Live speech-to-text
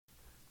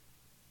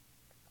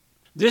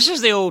This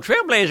is the Old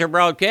Trailblazer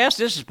broadcast.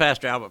 This is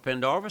Pastor Albert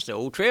Pendorfus, the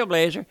Old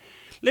Trailblazer.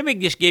 Let me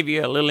just give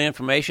you a little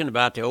information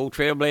about the Old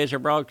Trailblazer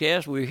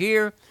broadcast. We're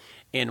here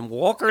in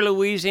Walker,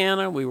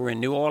 Louisiana. We were in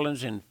New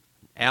Orleans and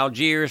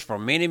Algiers for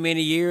many,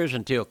 many years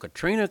until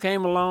Katrina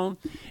came along,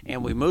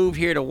 and we moved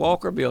here to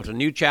Walker, built a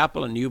new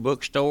chapel, a new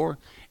bookstore,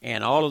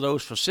 and all of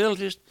those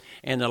facilities.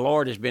 And the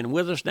Lord has been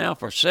with us now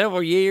for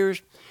several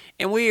years,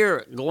 and we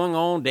are going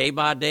on day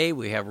by day.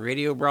 We have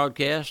radio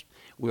broadcasts.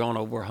 We're on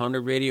over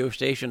 100 radio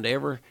stations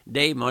every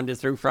day, Monday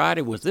through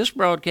Friday, with this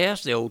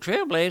broadcast, the Old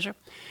Trailblazer.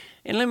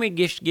 And let me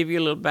just give you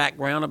a little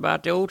background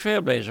about the Old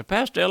Trailblazer.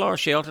 Pastor L.R.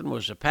 Shelton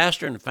was the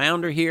pastor and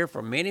founder here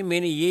for many,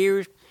 many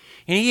years.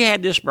 And he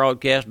had this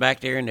broadcast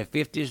back there in the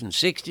 50s and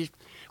 60s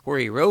where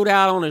he rode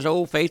out on his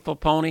old faithful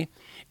pony,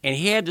 and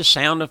he had the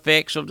sound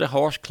effects of the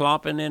horse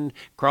clomping and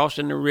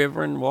crossing the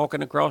river and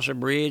walking across a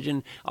bridge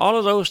and all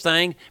of those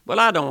things. But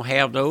I don't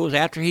have those.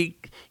 After he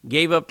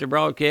gave up the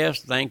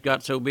broadcast, things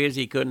got so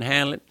busy he couldn't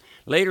handle it.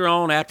 Later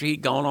on, after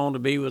he'd gone on to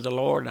be with the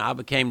Lord and I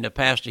became the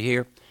pastor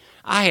here,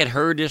 I had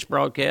heard this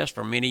broadcast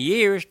for many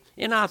years,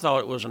 and I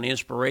thought it was an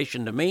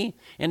inspiration to me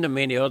and to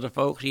many other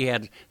folks. He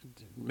had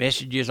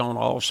messages on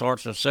all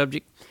sorts of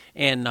subjects,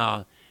 and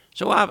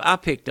so I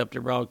picked up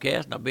the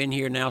broadcast, and I've been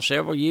here now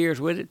several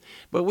years with it.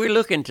 But we're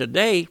looking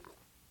today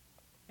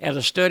at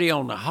a study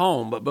on the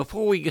home. But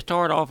before we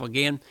start off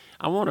again,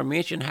 I want to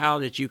mention how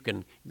that you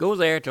can go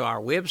there to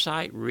our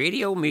website,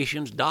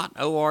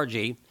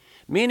 radiomissions.org.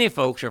 Many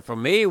folks are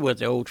familiar with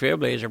the Old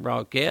Trailblazer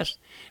broadcast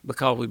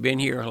because we've been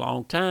here a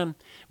long time,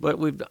 but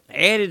we've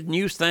added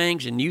new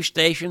things and new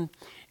stations,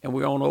 and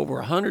we're on over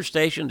 100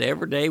 stations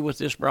every day with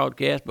this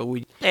broadcast, but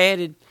we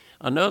added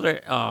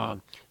another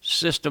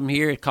system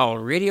here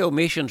called Radio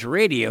Missions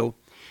Radio.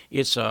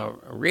 It's a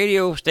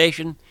radio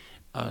station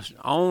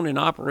owned and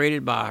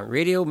operated by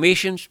Radio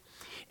Missions,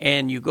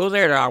 and you go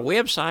there to our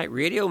website,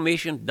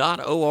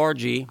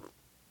 radiomissions.org.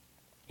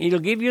 It'll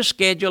give you a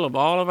schedule of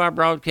all of our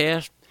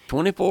broadcasts,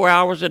 24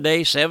 hours a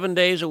day, 7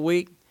 days a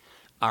week.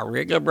 Our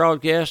regular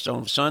broadcasts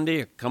on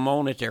Sunday come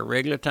on at their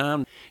regular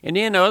time. And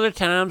then other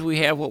times we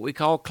have what we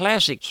call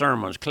classic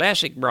sermons,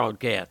 classic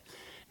broadcasts.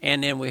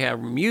 And then we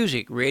have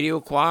music, radio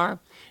choir.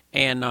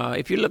 And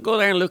if you go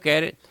there and look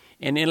at it,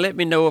 and then let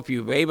me know if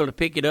you're able to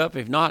pick it up.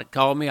 If not,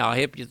 call me. I'll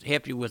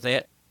help you with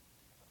that.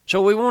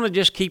 So we want to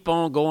just keep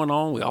on going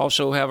on. We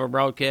also have a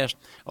broadcast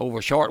over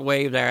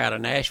shortwave there out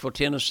of Nashville,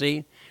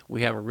 Tennessee.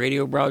 We have a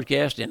radio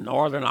broadcast in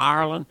Northern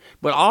Ireland.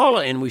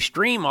 And we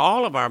stream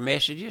all of our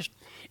messages.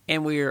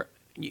 And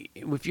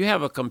if you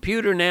have a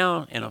computer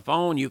now and a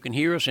phone, you can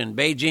hear us in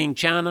Beijing,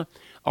 China,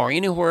 or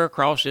anywhere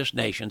across this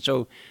nation.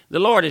 So the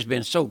Lord has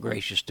been so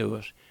gracious to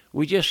us.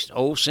 We just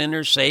old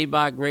sinners saved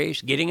by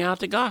grace, getting out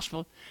the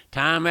gospel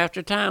time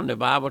after time. The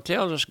Bible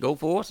tells us, go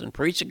forth and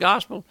preach the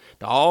gospel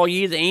to all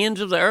ye the ends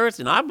of the earth.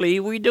 And I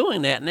believe we're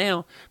doing that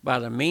now by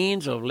the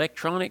means of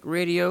electronic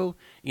radio,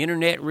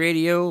 internet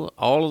radio,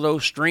 all of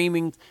those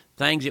streaming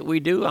things that we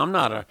do. I'm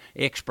not an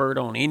expert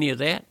on any of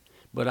that,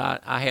 but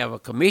I have a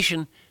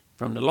commission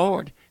from the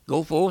Lord.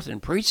 Go forth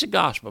and preach the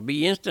gospel.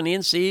 Be instant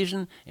in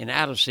season and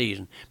out of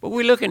season. But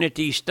we're looking at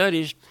these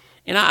studies,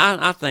 and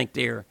I think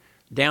they're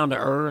down to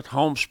earth,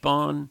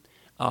 homespun,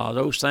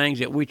 those things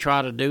that we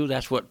try to do.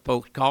 That's what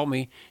folks call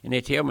me, and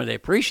they tell me they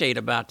appreciate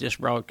about this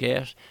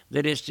broadcast,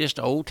 that it's just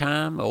old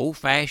time, old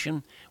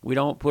fashioned. We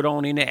don't put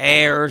on any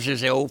airs,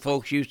 as the old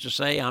folks used to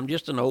say. I'm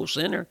just an old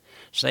sinner,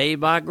 saved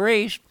by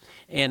grace.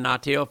 And I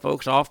tell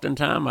folks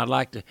oftentimes I'd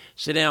like to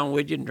sit down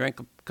with you and drink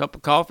a cup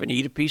of coffee and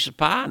eat a piece of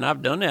pie, and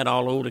I've done that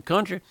all over the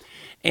country.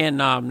 And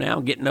now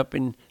I'm getting up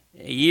in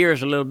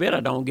years a little bit.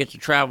 I don't get to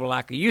travel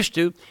like I used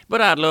to,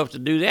 but I'd love to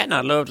do that, and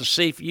I'd love to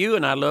see you,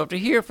 and I'd love to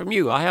hear from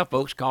you. I have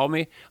folks call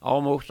me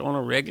almost on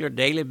a regular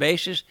daily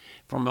basis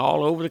from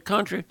all over the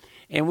country,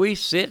 and we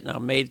sit, and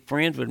I've made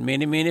friends with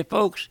many, many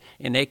folks,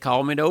 and they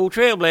call me the Old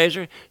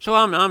Trailblazer. So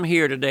I'm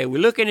here today.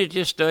 We're looking at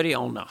this study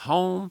on the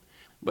home,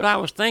 but I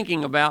was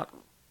thinking about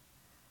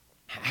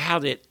how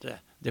that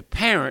the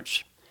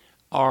parents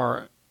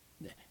are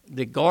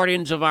the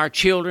guardians of our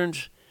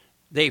children's.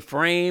 The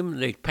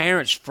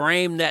parents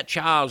frame that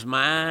child's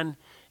mind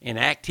and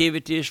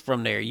activities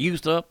from their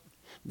youth up.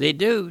 They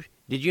do.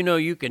 Did you know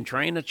you can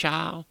train a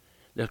child?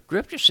 The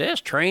scripture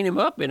says train him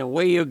up in a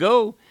way he'll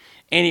go,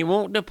 and he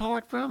won't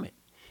depart from it.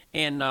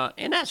 And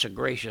that's a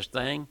gracious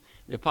thing.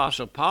 The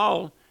Apostle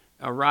Paul,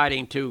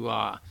 writing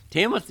to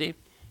Timothy,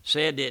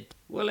 said that.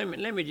 Well,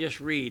 let me just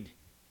read.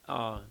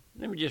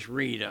 Let me just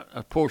read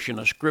a portion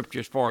of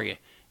scriptures for you.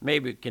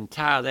 Maybe we can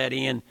tie that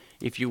in,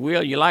 if you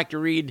will. You like to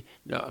read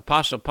the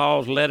Apostle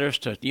Paul's letters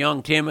to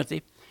young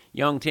Timothy.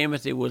 Young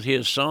Timothy was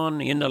his son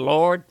in the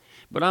Lord.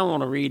 But I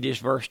want to read this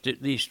verse,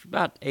 these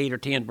about 8 or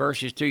 10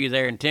 verses to you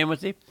there in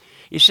Timothy.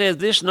 He says,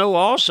 "This know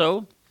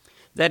also,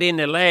 that in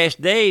the last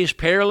days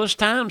perilous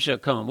times shall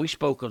come." We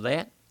spoke of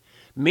that.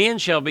 "Men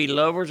shall be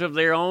lovers of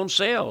their own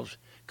selves,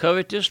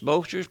 covetous,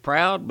 boasters,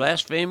 proud,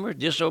 blasphemers,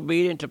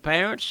 disobedient to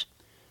parents."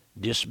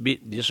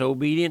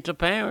 Disobedient to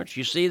parents,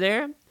 you see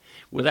there?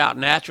 "Without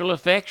natural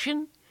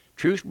affection,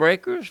 truce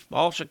breakers,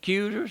 false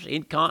accusers,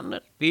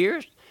 incontinent,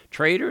 fierce,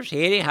 traitors,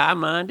 heady,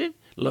 high-minded,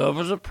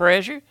 lovers of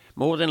pleasure,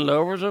 more than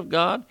lovers of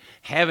God,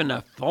 having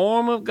a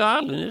form of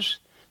godliness.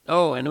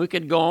 Oh, and we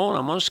could go on.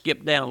 I'm going to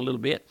skip down a little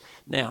bit.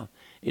 Now,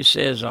 it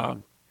says,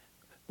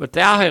 but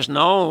thou hast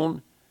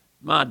known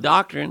my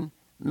doctrine,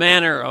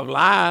 manner of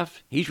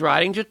life. He's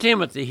writing to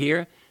Timothy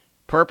here.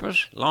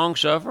 Purpose,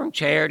 long-suffering,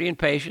 charity, and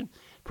patience,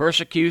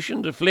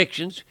 persecutions,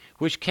 afflictions,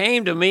 which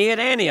came to me at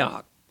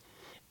Antioch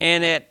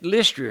and at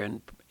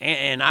Lystra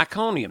and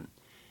Iconium.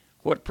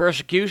 What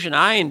persecution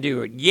I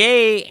endured.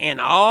 Yea, and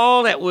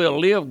all that will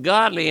live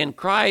godly in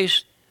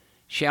Christ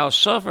shall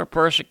suffer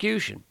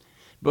persecution.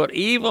 But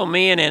evil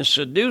men and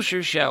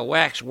seducers shall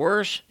wax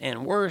worse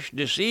and worse,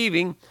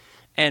 deceiving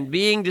and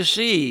being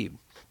deceived.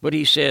 But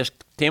he says,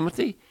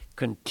 Timothy,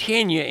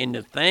 continue in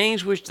the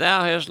things which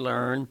thou hast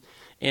learned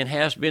and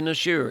hast been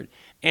assured.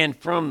 And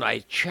from thy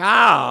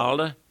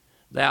child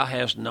thou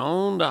hast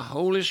known the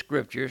holy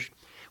scriptures,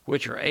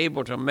 which are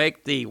able to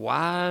make thee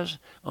wise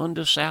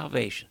unto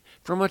salvation.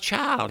 From a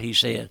child, he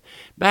said.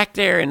 Back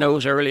there in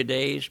those early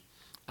days,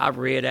 I've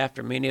read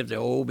after many of the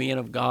old men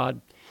of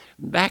God.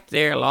 Back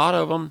there, a lot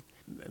of them,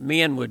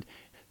 men would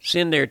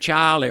send their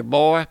child, their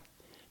boy,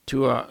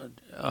 to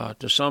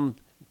some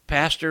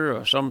pastor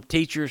or some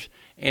teachers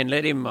and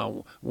let him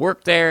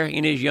work there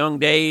in his young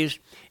days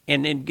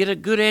and then get a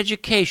good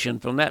education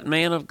from that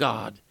man of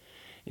God.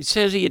 It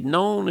says he had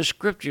known the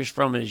scriptures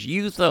from his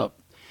youth up.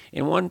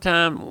 And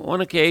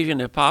one occasion,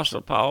 the Apostle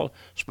Paul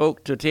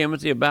spoke to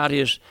Timothy about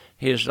his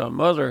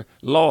mother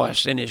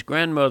Lois and his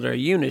grandmother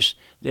Eunice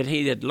that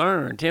he had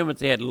learned.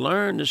 Timothy had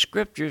learned the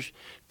scriptures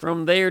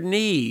from their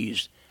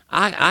knees.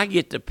 I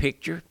get the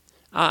picture.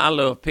 I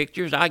love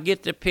pictures. I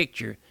get the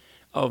picture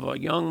of a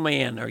young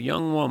man or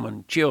young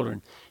woman,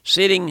 children,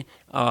 sitting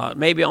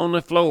maybe on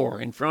the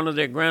floor in front of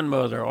their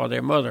grandmother or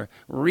their mother,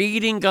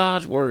 reading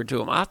God's word to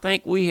them. I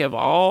think we have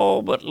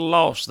all but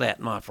lost that,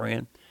 my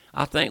friend.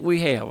 I think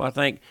we have. I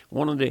think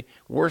one of the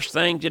worst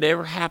things that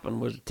ever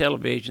happened was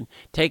television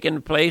taking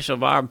the place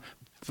of our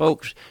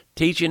folks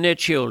teaching their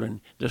children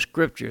the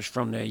scriptures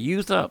from their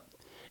youth up.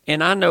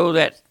 And I know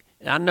that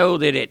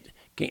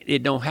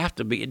it doesn't have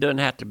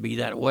to be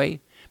that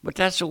way, but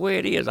that's the way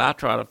it is. I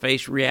try to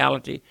face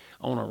reality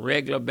on a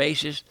regular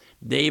basis,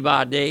 day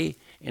by day,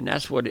 and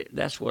that's what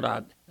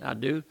I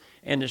do.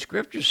 And the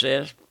scripture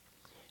says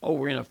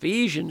over in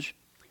Ephesians,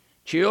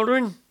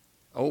 children,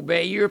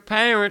 obey your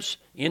parents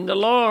in the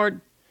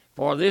Lord,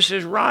 for this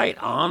is right.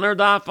 Honor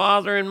thy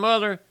father and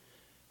mother,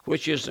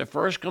 which is the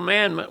first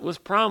commandment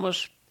with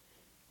promise.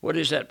 What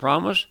is that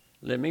promise?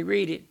 Let me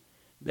read it.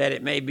 That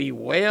it may be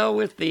well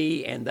with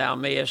thee, and thou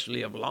mayest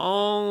live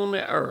long on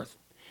the earth.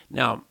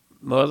 Now,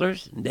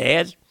 mothers and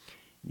dads,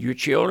 your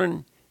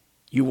children,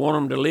 you want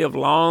them to live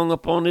long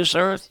upon this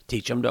earth?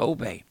 Teach them to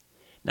obey.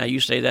 Now,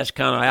 you say that's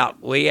kind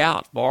of way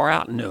out, far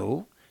out.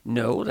 No,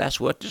 that's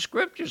what the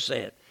scripture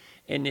said.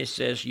 And it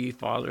says, ye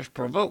fathers,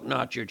 provoke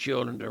not your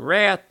children to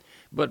wrath,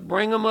 but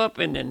bring them up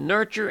in the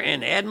nurture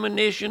and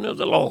admonition of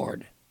the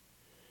Lord.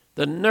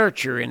 The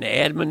nurture and the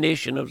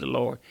admonition of the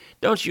Lord.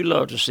 Don't you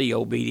love to see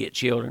obedient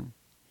children?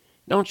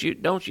 Don't you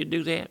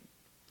do that?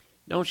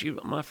 Don't you,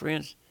 my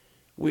friends?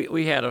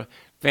 We had a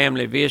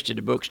family visited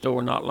the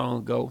bookstore not long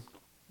ago.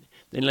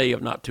 They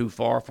live not too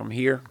far from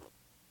here.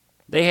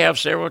 They have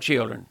several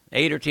children,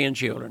 8 or 10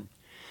 children.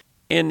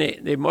 And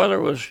the mother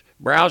was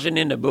browsing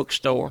in the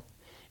bookstore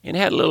and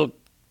had a little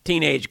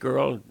teenage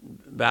girl,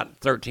 about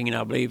 13,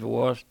 I believe it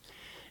was,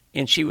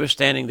 and she was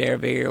standing there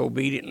very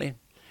obediently.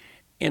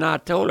 And I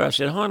told her, I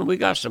said, hon, we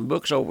got some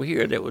books over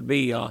here that would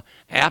be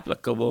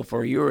applicable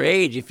for your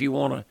age if you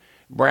want to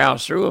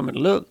browse through them and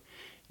look.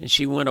 And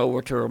she went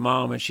over to her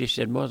mom and she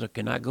said, Mother,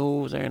 can I go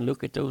over there and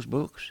look at those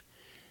books?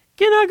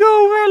 Can I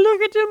go over there and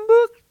look at them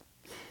books?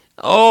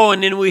 Oh,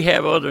 and then we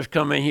have others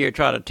come in here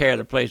try to tear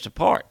the place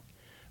apart.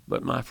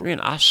 But my friend,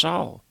 I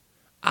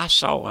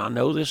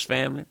know this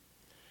family.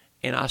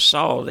 And I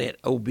saw that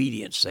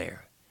obedience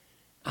there.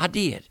 I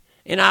did.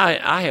 And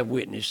I have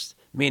witnessed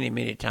many,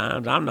 many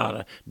times. I'm not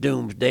a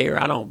doomsdayer.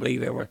 I don't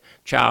believe every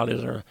child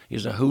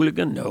is a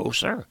hooligan. No,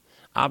 sir.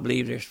 I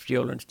believe their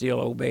children still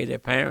obey their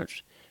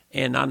parents.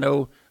 And I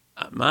know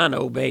mine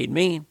obeyed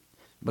me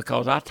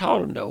because I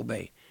taught them to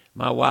obey.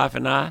 My wife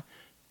and I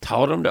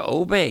taught them to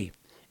obey.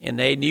 And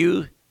they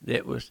knew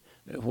that was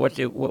what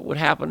would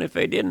happen if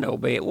they didn't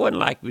obey. It wasn't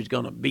like we was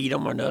going to beat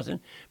them or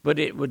nothing, but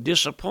it would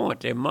disappoint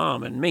their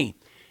mom and me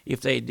if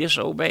they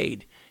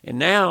disobeyed. And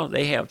now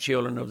they have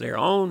children of their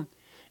own,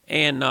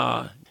 and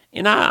I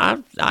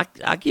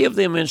give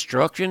them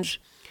instructions.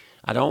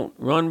 I don't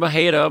run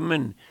ahead of them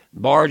and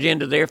barge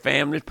into their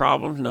family's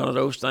problems, none of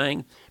those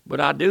things.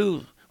 But I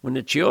do, when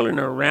the children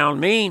are around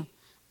me,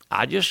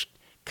 I just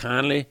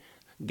kindly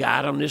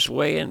guide them this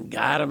way and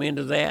guide them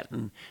into that,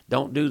 and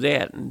don't do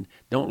that, and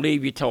don't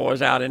leave your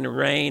toys out in the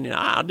rain, and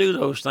I'll do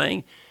those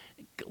things.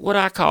 What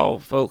I call,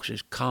 folks,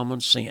 is common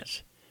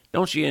sense.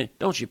 Don't you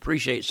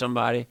appreciate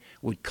somebody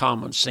with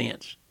common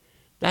sense?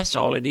 That's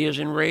all it is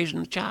in raising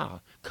a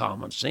child,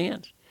 common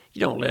sense.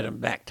 You don't let them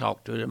back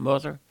talk to their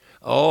mother.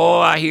 Oh,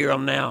 I hear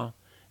them now.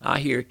 I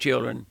hear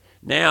children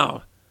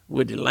now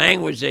with the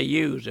language they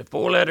use, the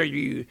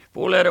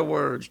four-letter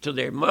words to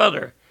their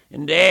mother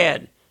and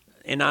dad.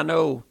 And I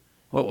know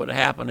what would have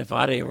happened if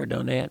I'd ever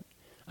done that.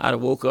 I'd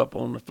have woke up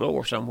on the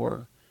floor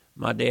somewhere.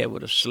 My dad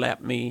would have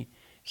slapped me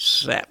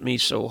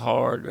so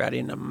hard right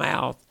in the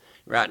mouth.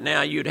 Right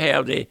now you'd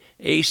have the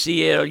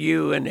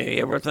ACLU and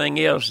everything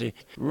else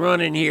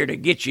running here to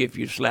get you if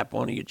you slap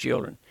one of your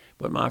children.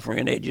 But my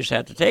friend, they just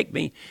had to take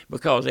me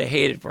because they're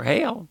headed for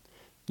hell.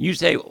 You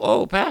say,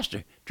 oh,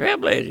 Pastor,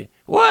 Trailblazer,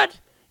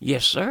 what?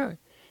 Yes, sir.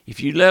 If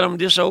you let them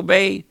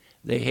disobey,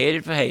 they're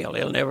headed for hell.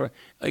 They'll never.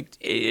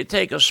 It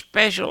take a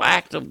special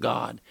act of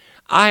God.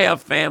 I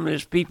have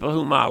families, people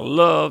whom I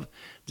love,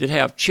 that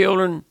have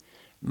children,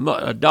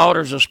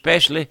 daughters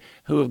especially,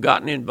 who have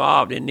gotten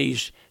involved in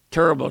these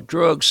terrible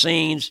drug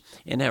scenes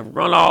and have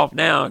run off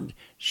now and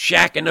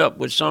shacking up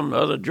with some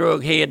other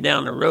drug head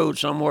down the road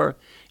somewhere,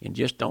 and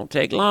just don't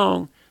take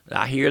long.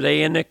 I hear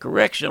they in the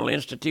correctional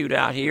institute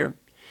out here,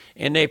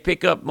 and they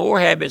pick up more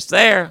habits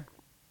there.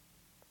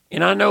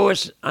 And I know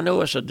it's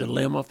a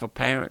dilemma for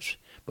parents,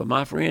 but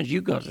my friends,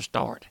 you got to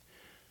start.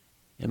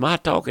 Am I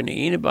talking to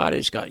anybody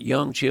that's got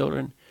young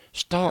children?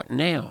 Start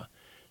now.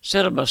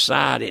 Set them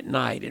aside at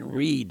night and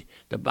read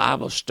the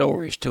Bible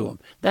stories to them.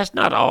 That's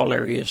not all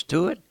there is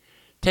to it.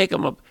 Take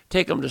them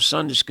to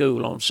Sunday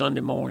school on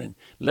Sunday morning.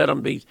 Let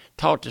them be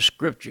taught the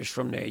scriptures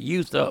from their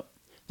youth up.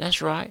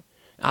 That's right.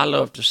 I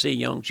love to see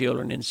young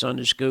children in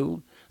Sunday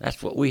school.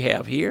 That's what we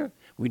have here.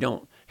 We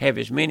don't have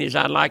as many as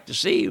I'd like to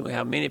see. We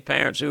have many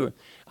parents who are,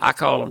 I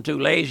call them, too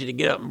lazy to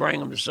get up and bring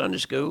them to Sunday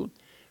school.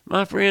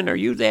 My friend, are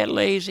you that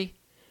lazy?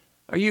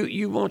 Are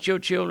you want your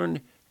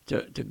children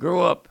to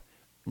grow up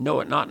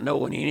not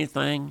knowing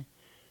anything?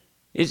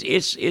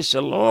 It's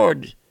the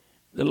Lord.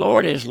 The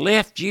Lord has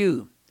left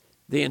you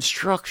the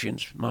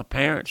instructions, my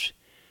parents.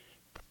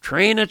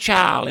 Train a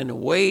child in the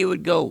way he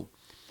would go,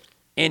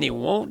 and he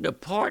won't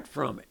depart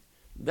from it.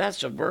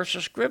 That's a verse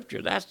of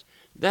Scripture. That's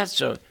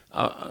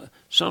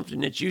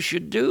something that you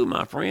should do,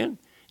 my friend.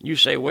 You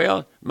say,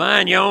 well,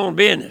 mind your own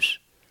business.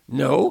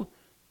 No.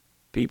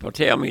 People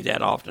tell me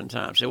that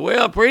oftentimes. Say,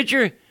 well,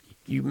 preacher,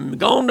 you've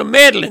gone to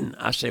meddling.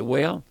 I say,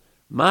 well,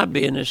 my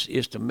business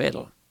is to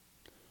meddle.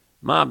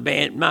 My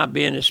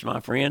business, my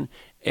friend,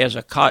 as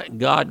a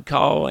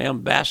God-called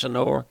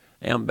ambassador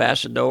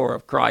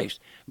of Christ,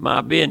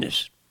 my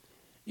business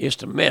is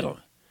to meddle.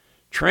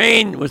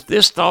 Train with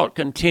this thought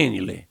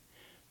continually,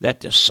 that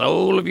the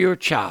soul of your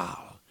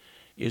child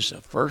is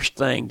the first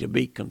thing to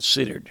be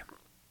considered.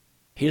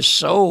 His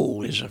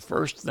soul is the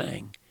first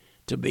thing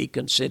to be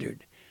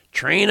considered.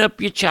 Train up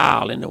your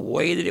child in the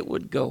way that it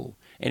would go,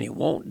 and he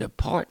won't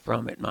depart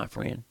from it, my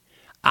friend.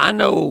 I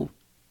know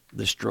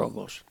the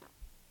struggles.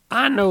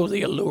 I know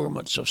the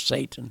allurements of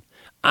Satan.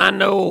 I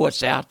know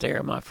what's out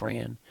there, my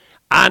friend.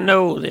 I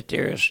know that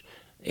there's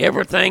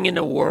everything in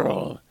the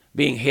world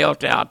being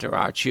held out to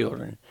our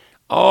children.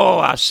 Oh,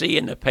 I see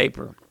in the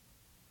paper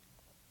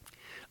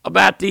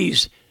about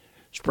these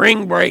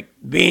spring break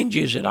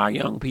binges that our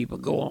young people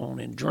go on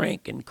and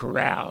drink and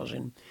carouse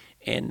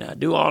and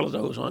do all of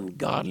those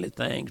ungodly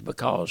things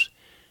because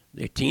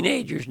they're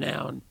teenagers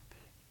now and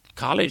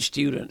college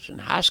students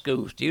and high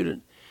school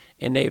students,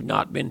 and they've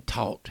not been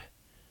taught.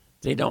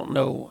 They don't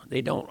know.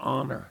 They don't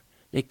honor.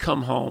 They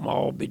come home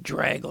all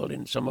bedraggled,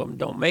 and some of them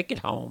don't make it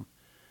home.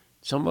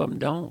 Some of them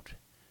don't.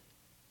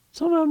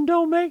 Some of them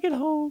don't make it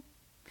home.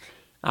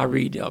 I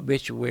read the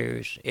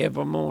obituaries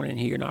every morning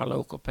here in our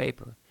local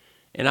paper,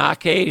 and I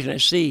occasionally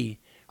see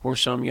where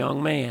some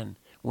young man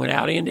went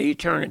out into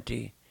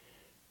eternity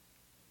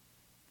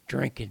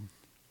drinking.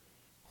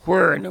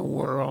 Where in the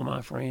world,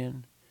 my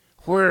friend?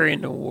 Where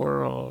in the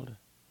world?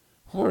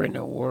 Where in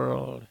the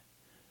world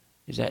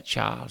is that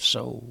child's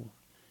soul?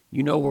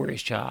 You know where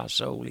his child's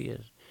soul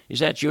is. Is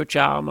that your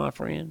child, my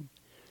friend?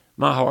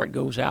 My heart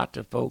goes out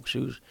to folks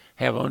who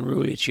have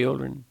unruly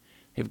children,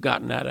 have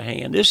gotten out of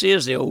hand. This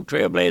is the Old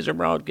Trailblazer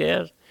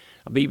broadcast.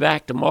 I'll be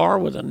back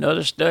tomorrow with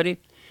another study.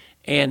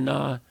 And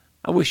I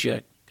wish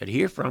I could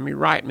hear from you.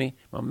 Write me.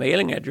 My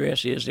mailing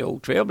address is the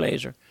Old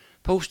Trailblazer,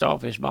 Post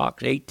Office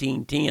Box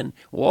 1810,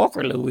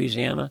 Walker,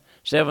 Louisiana,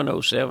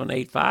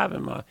 70785.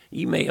 And my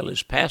email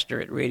is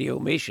pastor@Radio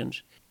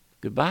Missions.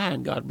 Goodbye,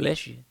 and God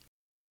bless you.